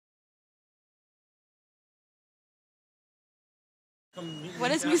What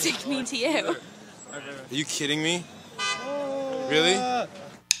does music mean to you? Are you kidding me? Really? I'm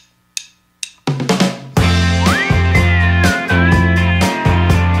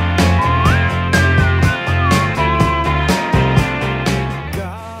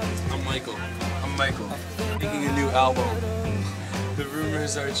Michael. Making a new album. The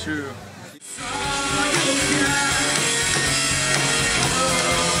rumors are true.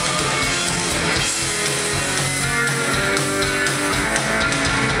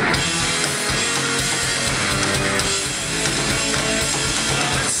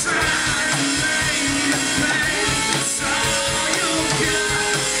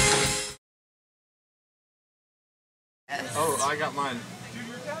 Oh, I got mine.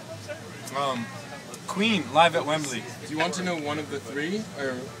 Queen, live at Wembley. Do you want to know one of the three,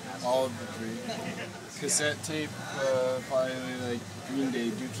 or all of the three? Cassette tape, probably like Green Day,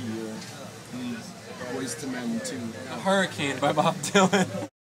 Dookie, or Boys to Men 2. Hurricane by Bob Dylan.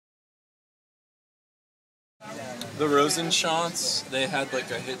 The Rosenschantz, they had like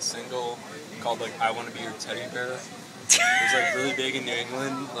a hit single called like I Want to Be Your Teddy Bear. It was like really big in New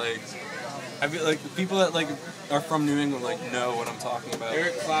England. Like, I feel like the people that like are from New England like know what I'm talking about.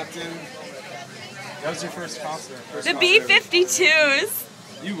 Eric Clapton. That was your first concert. The B-52s.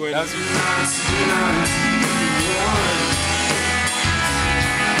 You would. That was your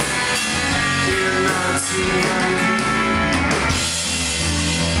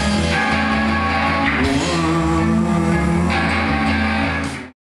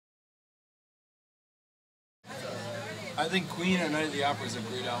I think Queen at Night at the Opera is a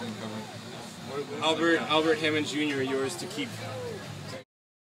great album cover. Albert Hammond Jr., yours to keep.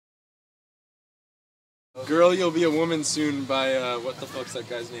 Girl, You'll Be a Woman Soon by, what the fuck's that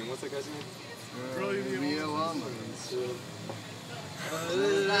guy's name? What's that guy's name? Girl, You'll Be a Woman Soon.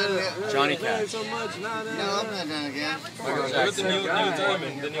 Johnny Cash. So much, no, I'm not done again. The Neil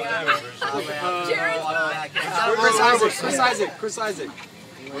Diamond version. Chris Isaac.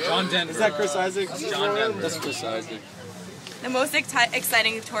 John Denver. Is that Chris Isaac? John Denver. That's Chris Isaac. The most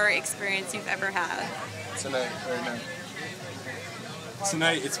exciting tour experience you've ever had? Tonight, right now.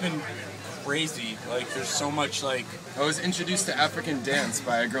 Tonight, it's been crazy. Like, there's so much, like... I was introduced to African dance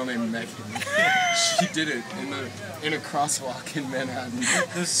by a girl named Megan. She did it in a crosswalk in Manhattan.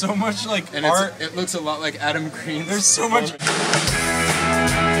 There's so much, like, and art. It looks a lot like Adam Green. There's so much...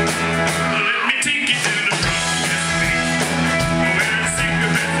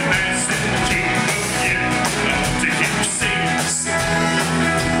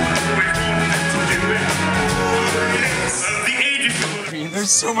 There's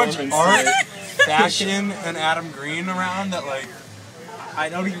so much art, fashion, and Adam Green around that, like, I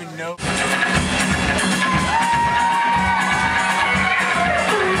don't even know.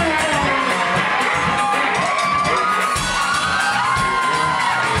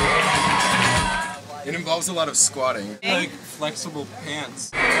 It involves a lot of squatting. Like, flexible pants.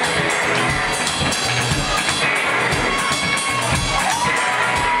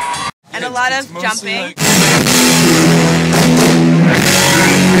 And a lot of jumping. Like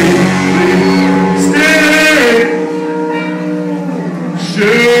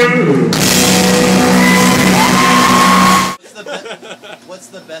What's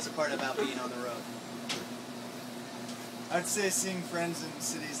the best part about being on the road? I'd say seeing friends in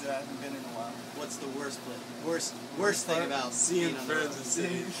cities that I haven't been in a while. What's the worst thing about seeing being on the road? friends in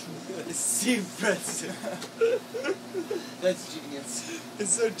cities. Seeing friends. That's genius.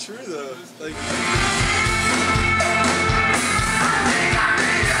 It's so true though. Like.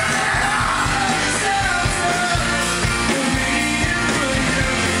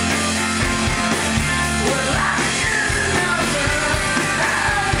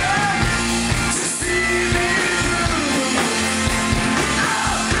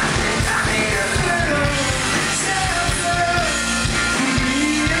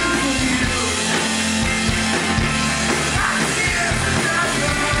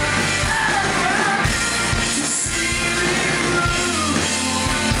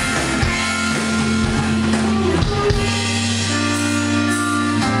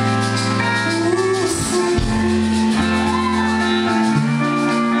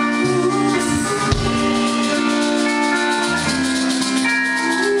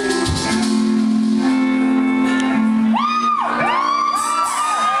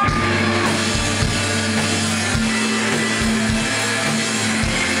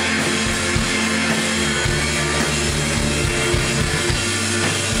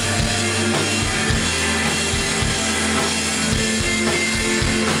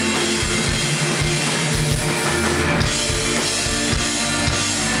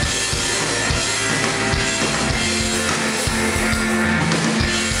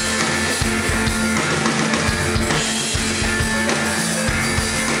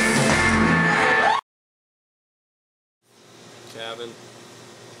 11.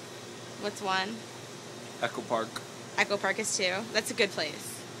 What's 1? Echo Park. Echo Park is 2. That's a good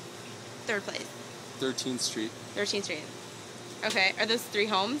place. 3rd place. 13th Street. 13th Street. Okay. Are those 3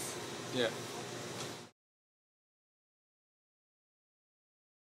 homes? Yeah.